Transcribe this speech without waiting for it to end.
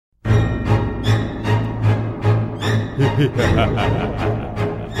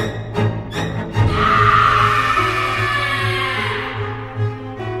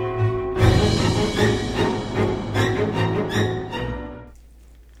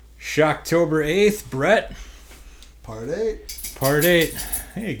Shocktober 8th, Brett. Part 8. Part 8.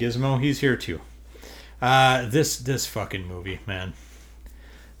 Hey, Gizmo, he's here too. This fucking movie, man.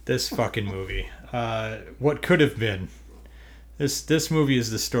 This fucking movie. What could have been. This movie is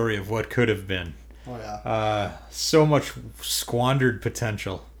the story of what could have been. Oh, yeah. So much squandered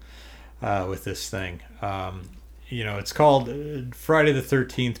potential with this thing. It's called Friday the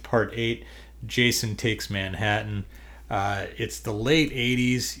 13th, Part 8, Jason Takes Manhattan. It's the late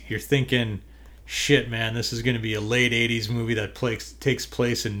 80s. You're thinking, shit, man, this is going to be a late 80s movie that takes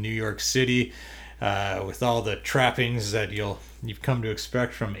place in New York City with all the trappings that you've come to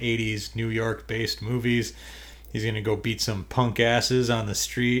expect from 80s New York-based movies. He's going to go beat some punk asses on the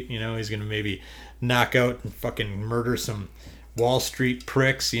street. He's going to maybe knock out and fucking murder some Wall Street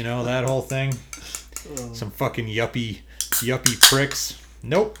pricks, that whole thing. Some fucking yuppie pricks.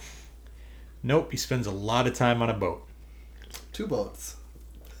 Nope. He spends a lot of time on a boat. 2 boats.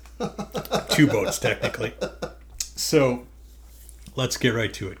 2 boats, technically. So, let's get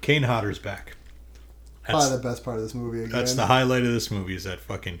right to it. Kane Hodder's back. Probably the best part of this movie again. That's the highlight of this movie, is that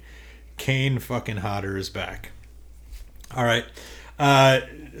fucking Kane fucking Hodder is back. All right.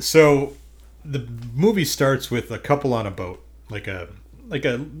 So the movie starts with a couple on a boat, like a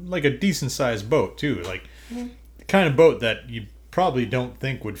decent sized boat too, like the kind of boat that you probably don't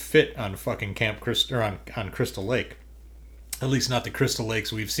think would fit on fucking on Crystal Lake. At least not the Crystal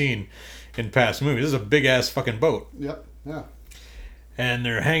Lakes we've seen in past movies. This is a big ass fucking boat. Yep. Yeah. And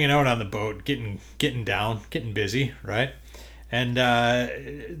they're hanging out on the boat, getting down, getting busy, right? And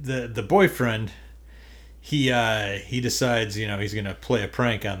the boyfriend, he decides, he's gonna play a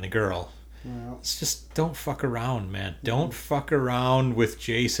prank on the girl. Well, It's just don't fuck around, man. Don't fuck around with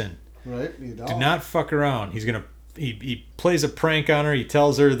Jason. right? You don't. Do not fuck around. He plays a prank on her. He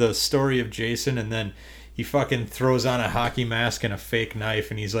tells her the story of Jason, and then he fucking throws on a hockey mask and a fake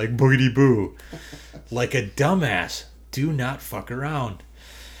knife, and he's like, boogity boo. Like a dumbass. Do not fuck around.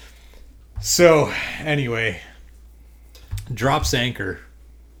 So, anyway, drops anchor.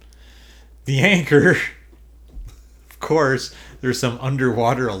 The anchor, of course, there's some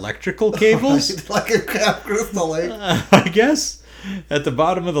underwater electrical cables. Like a Crystal Lake. I guess, at the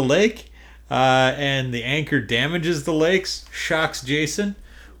bottom of the lake. And the anchor damages the lakes, shocks Jason,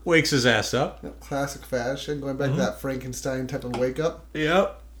 wakes his ass up. Yep, classic fashion. Going back to that Frankenstein type of wake up.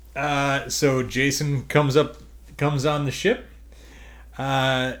 Yep. So Jason comes on the ship,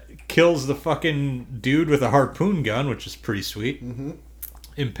 kills the fucking dude with a harpoon gun, which is pretty sweet. Mm-hmm.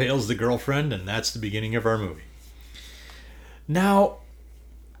 Impales the girlfriend, and that's the beginning of our movie. Now,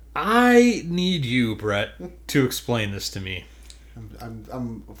 I need you, Brett, to explain this to me.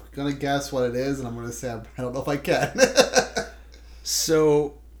 I'm gonna guess what it is, and I'm gonna say I don't know if I can.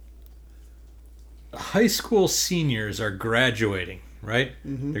 So, high school seniors are graduating, right?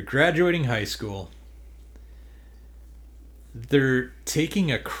 Mm-hmm. They're graduating high school. They're taking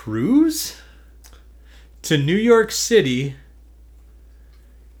a cruise to New York City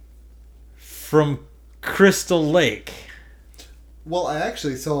from Crystal Lake. Well,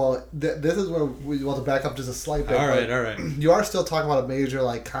 this is where we want to back up just a slight bit. All right. You are still talking about a major,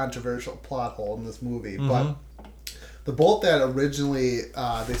 controversial plot hole in this movie, Mm-hmm. but the boat that originally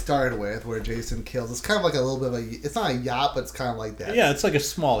they started with, where Jason kills, it's kind of like a little bit of it's not a yacht, but it's kind of like that. Yeah, it's like a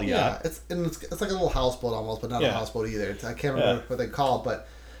small yacht. Yeah, it's like a little houseboat almost, but not a houseboat either. I can't remember what they call it, but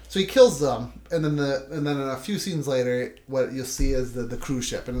so he kills them, and then in a few scenes later, what you'll see is the cruise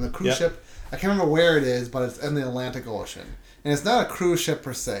ship, and in the cruise ship, I can't remember where it is, but it's in the Atlantic Ocean. And it's not a cruise ship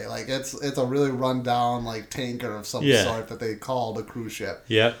per se. It's a really run down tanker of some sort that they called a cruise ship.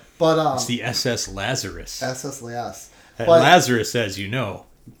 Yep. But it's the SS Lazarus. yes. Lazarus, as you know,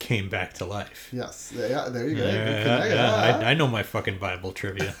 came back to life. Yes. Yeah, there you go. I know my fucking Bible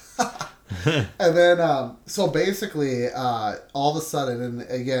trivia. And then, so basically, all of a sudden, and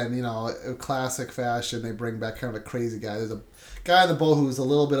again, classic fashion, they bring back kind of a crazy guy. There's a guy on the boat who's a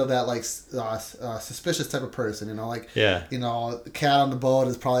little bit of that suspicious type of person, the cat on the boat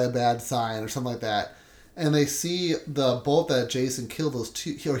is probably a bad sign or something like that. And they see the boat that Jason killed those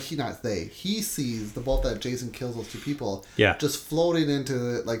two, or he sees the boat that Jason kills those 2 people just floating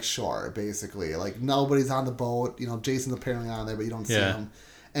into shore, basically. Nobody's on the boat, Jason's apparently on there, but you don't see him.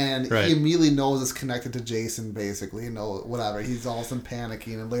 And he immediately knows it's connected to Jason, basically. Whatever. He's all of a sudden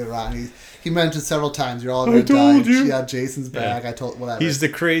panicking, and later on, he mentioned several times, "You're all going to die." Yeah, Jason's back. I told whatever. He's the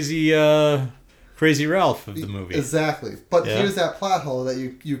crazy Crazy Ralph of the movie. Exactly. But here's that plot hole that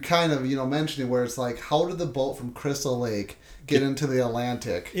you kind of, mentioning, where it's like, how did the boat from Crystal Lake get into the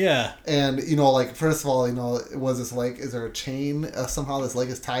Atlantic? Yeah. And, first of all, was this lake, is there a chain? Somehow this lake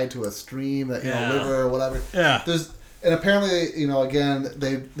is tied to a stream, river or whatever. Yeah. And apparently, again,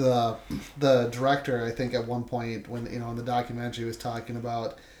 the director, I think at one point when, in the documentary was talking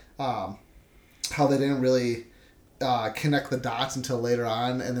about how they didn't really connect the dots until later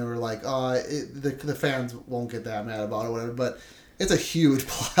on, and they were like, the fans won't get that mad about it or whatever, but it's a huge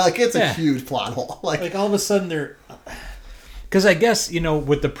plot, a huge plot hole. Like all of a sudden they're... Because I guess,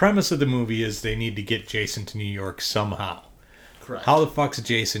 what the premise of the movie is, they need to get Jason to New York somehow. Correct. How the fuck's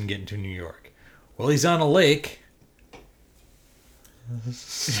Jason getting to New York? Well, he's on a lake.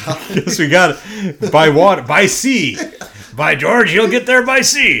 Guess we got it. By water, by sea. By George, you'll get there by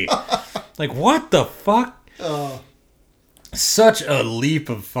sea. Like, what the fuck? Such a leap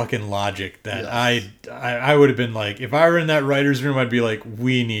of fucking logic that I would have been like, if I were in that writer's room, I'd be like,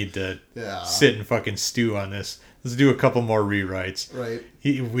 we need to sit and fucking stew on this. Let's do a couple more rewrites. Right.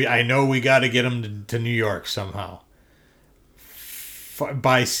 I know we got to get him to New York somehow.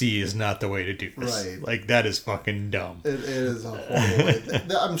 By sea is not the way to do this. Right. Like, that is fucking dumb. It is a horrible way.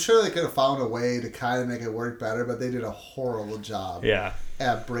 I'm sure they could have found a way to kind of make it work better, but they did a horrible job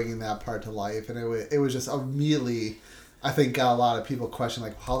at bringing that part to life. And it was just immediately... I think got a lot of people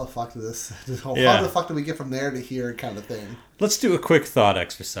questioning, like, how the fuck did this... How the fuck did we get from there to here kind of thing? Let's do a quick thought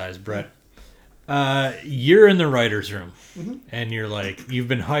exercise, Brett. You're in the writer's room, and you're like, you've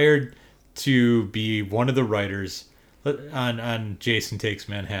been hired to be one of the writers on Jason Takes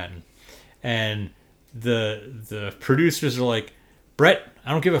Manhattan. And the producers are like, Brett,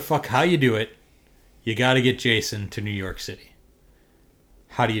 I don't give a fuck how you do it. You got to get Jason to New York City.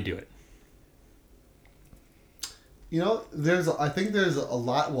 How do you do it? I think there's a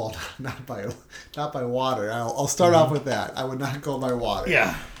lot. Well, not by water. I'll start off with that. I would not go by water.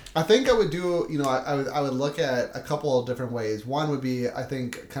 Yeah. I think I would do. I would look at a couple of different ways. One would be, I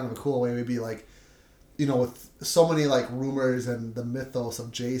think, kind of a cool way would be like, with so many like rumors and the mythos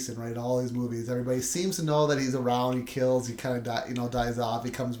of Jason, right? All these movies, everybody seems to know that he's around. He kills. He kind of dies off. He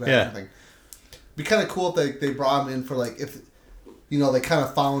comes back. Yeah. It'd be kind of cool if they brought him in for like if. They kind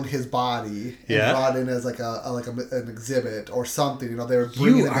of found his body and brought in as like an exhibit or something. They were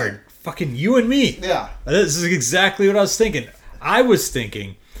bringing fucking you and me. Yeah. This is exactly what I was thinking. I was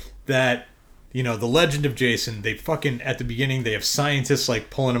thinking that, the legend of Jason, they fucking, at the beginning, they have scientists like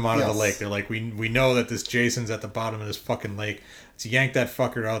pulling him out of the lake. They're like, we know that this Jason's at the bottom of this fucking lake. Let's yank that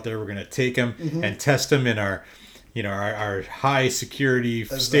fucker out there. We're going to take him and test him in our high security,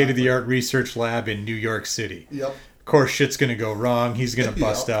 state-of-the-art research lab in New York City. Yep. Of course, shit's gonna go wrong. He's gonna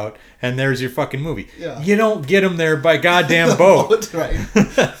bust out, and there's your fucking movie. Yeah. You don't get him there by goddamn boat. Right.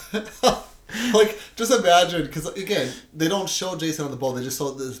 Like, just imagine, because again, they don't show Jason on the boat. They just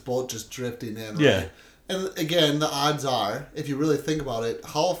show this boat just drifting in. Right? Yeah. And again, the odds are, if you really think about it,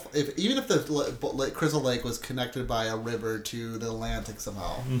 even if the Crystal Lake was connected by a river to the Atlantic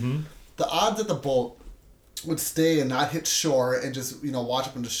somehow, the odds that the boat would stay and not hit shore and just wash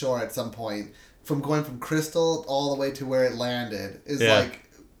up into shore at some point, from going from Crystal all the way to where it landed, is like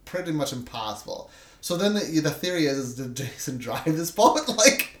pretty much impossible. So then the theory is did Jason drive this boat?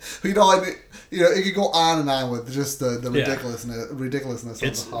 Like, it could go on and on with just the ridiculousness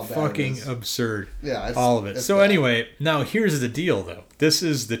it's of how bad fucking it is. Absurd. Yeah, all of it. So bad. Anyway, now here's the deal, though. This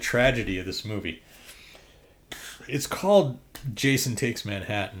is the tragedy of this movie. It's called Jason Takes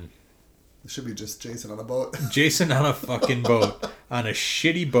Manhattan. It should be just Jason on a boat. Jason on a fucking boat. On a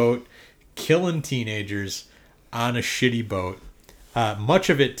shitty boat. Killing teenagers on a shitty boat. Much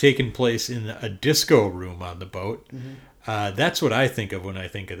of it taking place in a disco room on the boat. That's what I think of when I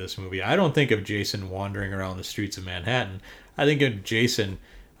think of this movie. I don't think of Jason wandering around the streets of Manhattan. I think of Jason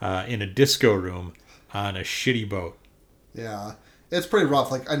in a disco room on a shitty boat. Yeah. It's pretty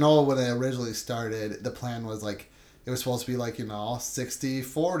rough. Like, I know when they originally started, the plan was like, it was supposed to be like, 60-40.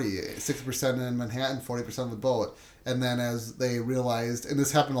 60% in Manhattan, 40% on the boat. And then as they realized, and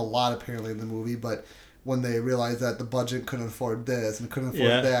this happened a lot apparently in the movie, but when they realized that the budget couldn't afford this and couldn't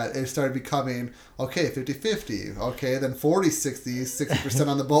afford that, it started becoming, 50-50. Okay, then 40-60, 60%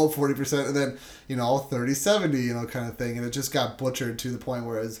 on the boat, 40%, and then, 30-70, kind of thing. And it just got butchered to the point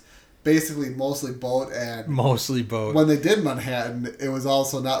where it was basically mostly boat. And mostly boat. When they did Manhattan, it was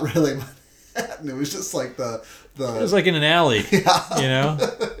also not really Manhattan. It was just like the it was like in an alley. Yeah.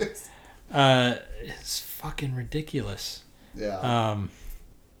 It's fucking ridiculous. Yeah.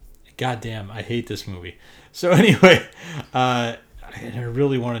 Goddamn, I hate this movie. So anyway, I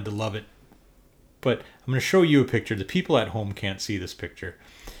really wanted to love it, but I'm going to show you a picture. The people at home can't see this picture,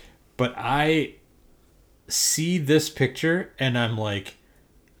 but I see this picture and I'm like,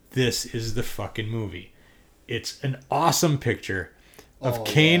 this is the fucking movie. It's an awesome picture of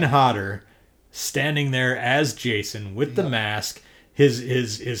Kane Hodder standing there as Jason with the mask.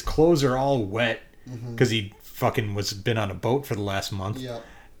 His clothes are all wet because he fucking been on a boat for the last month. Yep.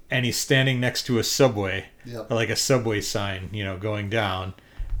 And he's standing next to a subway, like a subway sign, going down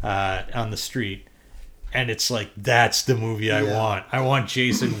on the street. And it's like, that's the movie I want. I want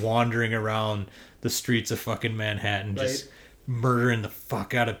Jason wandering around the streets of fucking Manhattan, just murdering the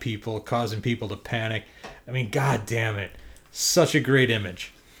fuck out of people, causing people to panic. I mean, god damn it. Such a great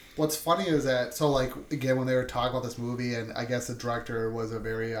image. What's funny is that, so like, again, when they were talking about this movie, and I guess the director was a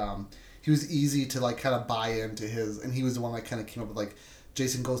very, he was easy to like kind of buy into his, and he was the one that kind of came up with like,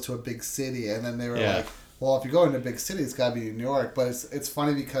 Jason goes to a big city, and then they were like, well, if you're going to a big city, it's got to be New York. But it's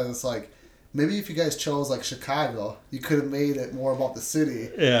funny because it's like, maybe if you guys chose like Chicago, you could have made it more about the city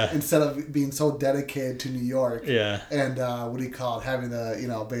instead of being so dedicated to New York. Yeah. And what do you call it? Having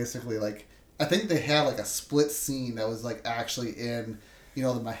the, basically like, I think they had like a split scene that was like actually in,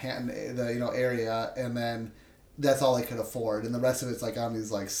 the Manhattan, area, and then that's all they could afford, and the rest of it's like on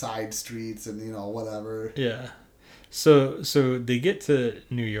these like side streets and whatever. Yeah. So they get to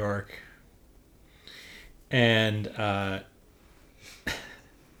New York, and I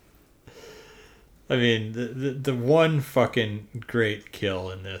mean the one fucking great kill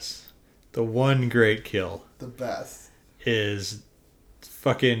in this, the best is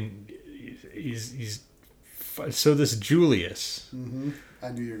fucking he's so this Julius. Mm-hmm. I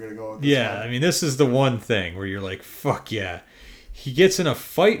knew you were gonna go with this. Yeah, one. I mean this is the one thing where you're like, fuck yeah. He gets in a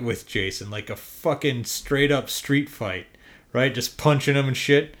fight with Jason, like a fucking straight up street fight, right? Just punching him and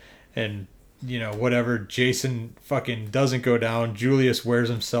shit. And, whatever. Jason fucking doesn't go down. Julius wears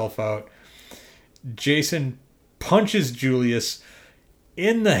himself out. Jason punches Julius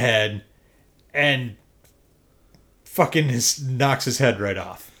in the head and fucking knocks his head right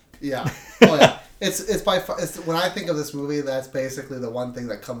off. Yeah. Oh, yeah. It's when I think of this movie, that's basically the one thing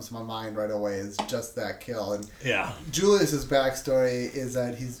that comes to my mind right away is just that kill. And Julius's backstory is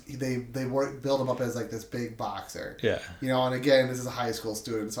that they build him up as like this big boxer. Yeah. And again, this is a high school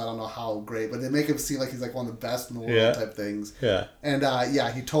student, so I don't know how great, but they make him seem like he's like one of the best in the world type things. Yeah. And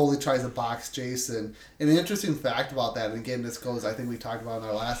he totally tries to box Jason. And an interesting fact about that, and again, this goes, I think we talked about in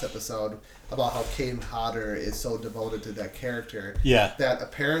our last episode about how Kane Hodder is so devoted to that character. Yeah. That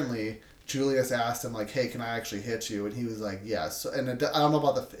apparently Julius asked him, like, hey, can I actually hit you? And he was like, yes. And I don't know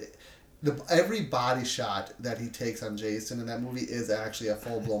about every body shot that he takes on Jason in that movie is actually a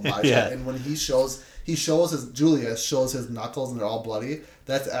full-blown body shot. And when Julius shows his knuckles and they're all bloody,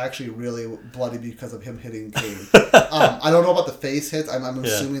 that's actually really bloody because of him hitting Kane. I don't know about the face hits. I'm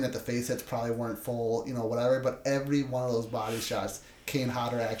assuming that the face hits probably weren't full, whatever. But every one of those body shots, Kane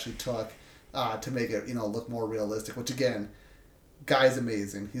Hodder actually took to make it, look more realistic, which, again, guy's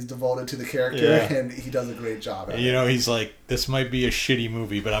amazing. He's devoted to the character, and he does a great job at it. He's like, this might be a shitty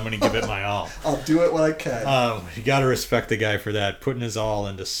movie, but I'm going to give it my all. I'll do it when I can. You got to respect the guy for that, putting his all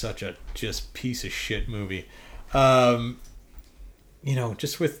into such a just piece of shit movie. Just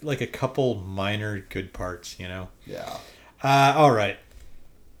with like a couple minor good parts, Yeah. All right.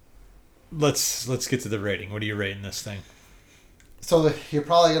 Let's get to the rating. What are you rating this thing? So you're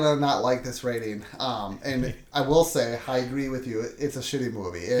probably going to not like this rating. And I will say, I agree with you. It's a shitty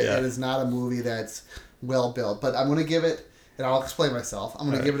movie. It is not a movie that's well built. But I'm going to give it, and I'll explain myself, I'm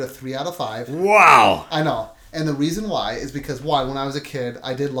going to give it a 3 out of 5. Wow. I know. And the reason why is because, one, when I was a kid,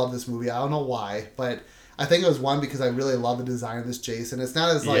 I did love this movie. I don't know why, but I think it was, one, because I really love the design of this Jason. It's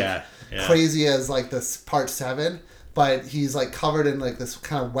not as crazy as like this Part 7. But he's like covered in like this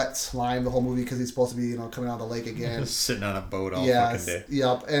kind of wet slime the whole movie because he's supposed to be coming out of the lake again. Just sitting on a boat all fucking day.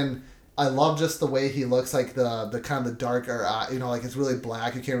 Yep. And I love just the way he looks, like the kind of the darker, like it's really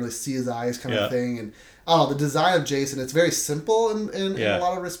black. You can't really see his eyes kind of thing. And I don't know, the design of Jason, it's very simple in a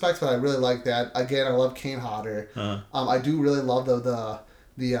lot of respects, but I really like that. Again, I love Kane Hodder. I do really love the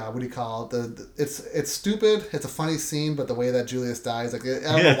what do you call it? It's stupid. It's a funny scene, but the way that Julius dies, like I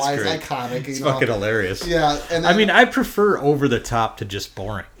don't know why, it's iconic. It's fucking hilarious. Yeah, and I mean, I prefer over the top to just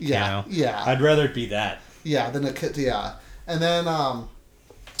boring. Yeah, yeah. I'd rather it be that. Yeah, than a kid. Yeah, and then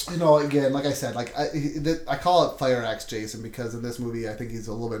again, like I said, like I call it Fire Axe Jason because in this movie, I think he's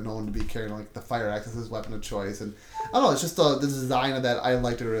a little bit known to be carrying like the fire axe as his weapon of choice, and I don't know, it's just the design of that. I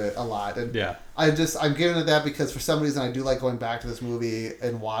liked it a lot, and I'm giving it that because for some reason I do like going back to this movie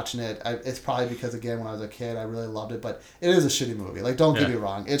and watching it. It's probably because again when I was a kid I really loved it, but it is a shitty movie. Like don't get me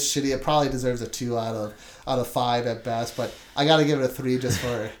wrong, it's shitty. It probably deserves a 2 out of 5 at best, but I got to give it a 3 just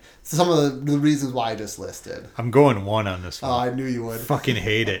for some of the reasons why I just listed. I'm going 1 on this one. Oh, I knew you would. Fucking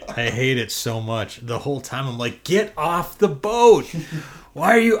hate it. I hate it so much. The whole time I'm like, get off the boat.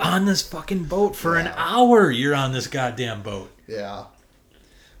 Why are you on this fucking boat for an hour? You're on this goddamn boat. Yeah.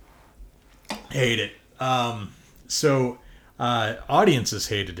 Hate it. So audiences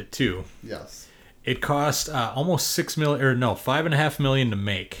hated it too. Yes. It cost almost 6 million, or no, $5.5 million to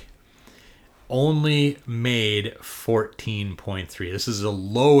make. Only made 14.3. This is the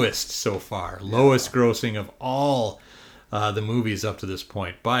lowest so far. Lowest grossing of all the movies up to this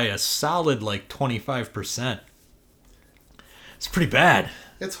point by a solid like 25%. It's pretty bad.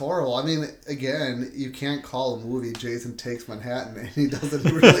 It's horrible. I mean, again, you can't call a movie Jason Takes Manhattan and he doesn't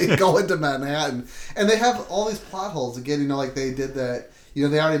really go into Manhattan. And they have all these plot holes. Again, like they did that,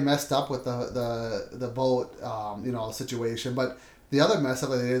 they already messed up with the boat, situation. But the other mess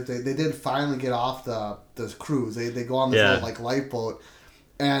up they did finally get off the cruise. They go on this little like lifeboat,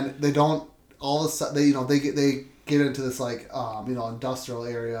 and they don't all of a sudden they get into this like industrial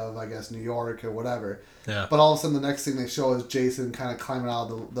area of I guess New York or whatever. Yeah. But all of a sudden the next thing they show is Jason kind of climbing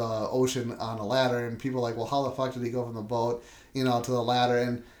out of the ocean on a ladder, and people are like, well, how the fuck did he go from the boat to the ladder?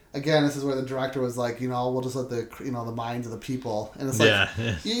 And again, this is where the director was like, we'll just let the the minds of the people, and it's like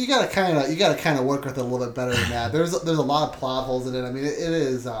you gotta kind of work with it a little bit better than that. There's a lot of plot holes in it. I mean, it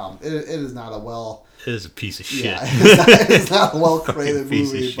is not a well. It is a piece of shit. Yeah, it's not a well created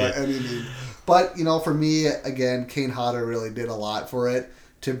movie by any means. But for me, again, Kane Hodder really did a lot for it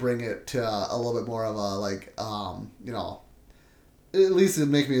to bring it to a little bit more of a like at least it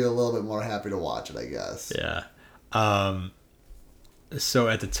make me a little bit more happy to watch it, I guess. Yeah. So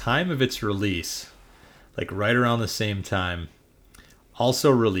at the time of its release, like right around the same time, also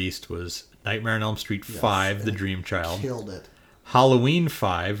released was Nightmare on Elm Street 5, The Dream Child. Killed it. Halloween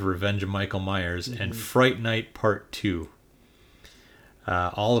 5, Revenge of Michael Myers, and Fright Night Part 2.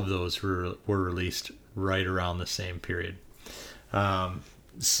 All of those were released right around the same period.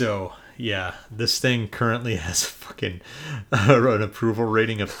 So, yeah, this thing currently has fucking an approval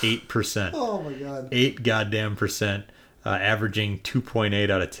rating of 8%. Oh, my God. 8 goddamn percent. Averaging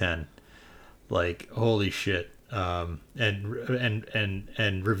 2.8 out of 10. Like, holy shit. And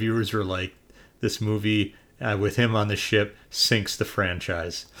reviewers were like, this movie with him on the ship sinks the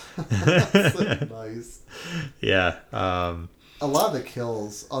franchise. Nice. Yeah. A lot of the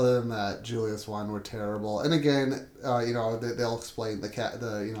kills, other than that Julius one, were terrible. And again, they'll explain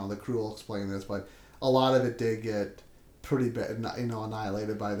the crew will explain this, but a lot of it did get pretty bad,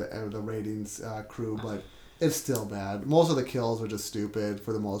 annihilated by the ratings crew, but it's still bad. Most of the kills were just stupid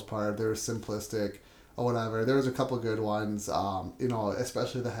for the most part. They were simplistic or whatever. There was a couple good ones,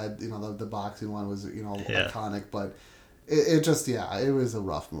 especially the head, the boxing one was, iconic, but it just, it was a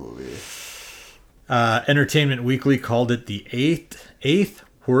rough movie. Entertainment Weekly called it the eighth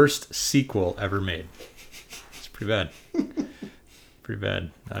worst sequel ever made. It's pretty bad. Pretty bad.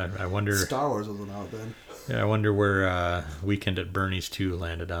 I wonder. Star Wars wasn't out then. Yeah, I wonder where Weekend at Bernie's 2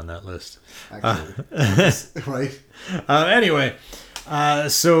 landed on that list. Actually, right? Anyway,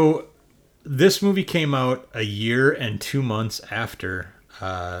 so this movie came out a year and 2 months after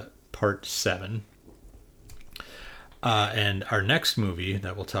Part 7. And our next movie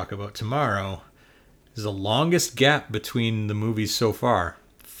that we'll talk about tomorrow is the longest gap between the movies so far.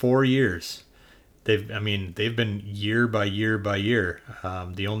 4 years. They've been year by year by year.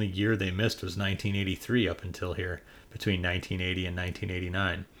 The only year they missed was 1983 up until here, between 1980 and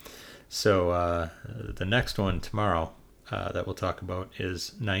 1989. So the next one tomorrow that we'll talk about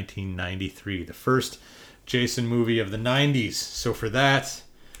is 1993, the first Jason movie of the 90s. So for that,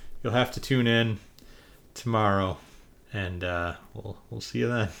 you'll have to tune in tomorrow, and we'll see you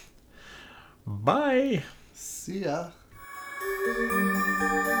then. Bye. See ya.